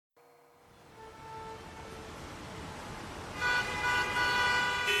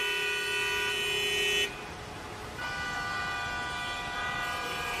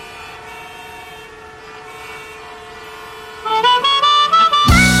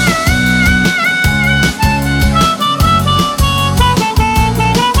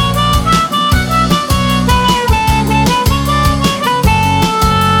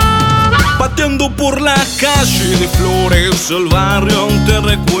calle de flores el barrio aún te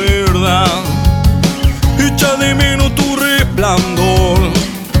recuerda, echa de menos tu resplandor.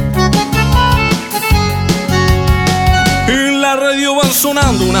 En la radio van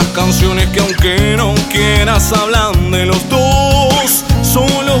sonando unas canciones que aunque no quieras hablan de los dos. Son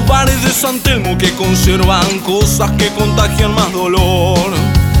los bares de San Telmo que conservan cosas que contagian más dolor.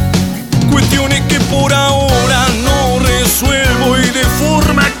 Cuestiones que por ahora no resuelvo y de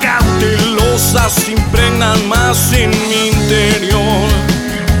forma cautelosa se impregnan más en mi interior.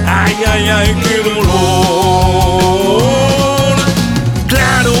 Ay, ay, ay, qué dolor.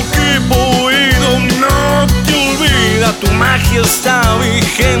 Claro que puedo, no te olvides, tu magia está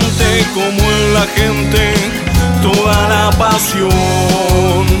vigente como en la gente toda la pasión.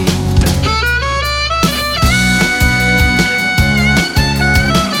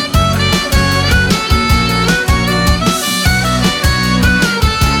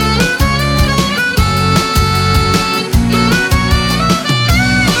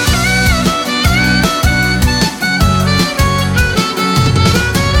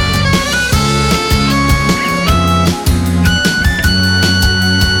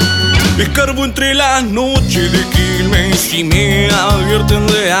 Escarbo entre las noches de Quilmes y me advierten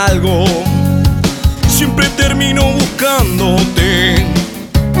de algo. Siempre termino buscándote.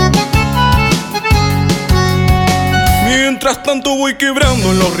 Mientras tanto voy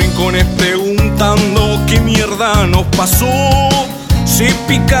quebrando en los rincones preguntando qué mierda nos pasó. Se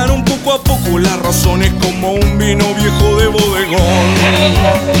picaron poco a poco las razones como un vino viejo de bodegón.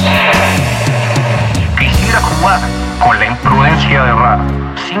 Quisiera jugar con la imprudencia de errar,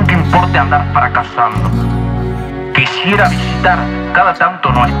 sin que importe andar fracasando. Quisiera visitar cada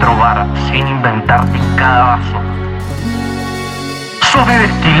tanto nuestro bar, sin inventarte en cada vaso. Sos de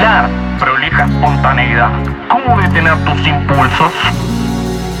destilar prolija espontaneidad. ¿Cómo detener tus impulsos?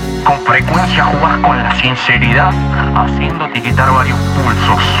 Con frecuencia jugás con la sinceridad, haciéndote quitar varios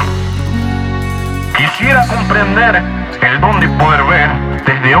pulsos. Quisiera comprender el don de poder ver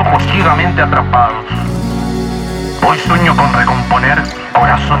desde ojos ciegamente atrapados. Hoy sueño con recomponer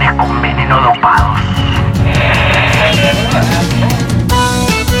corazones con veneno dopados.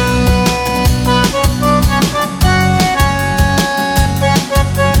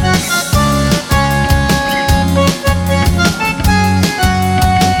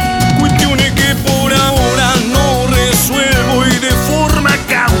 Cuestiones que por ahora no resuelvo y de forma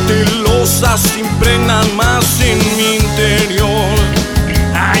cautelosa se impregnan más en mi interior.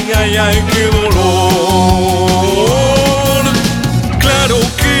 Ay, ay, ay, qué dolor. Claro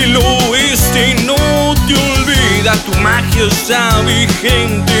que el oeste no te olvida, tu magia está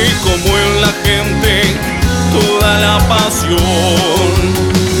vigente como en la gente toda la pasión,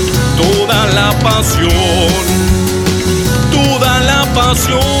 toda la pasión, toda la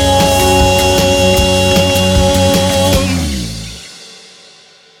pasión.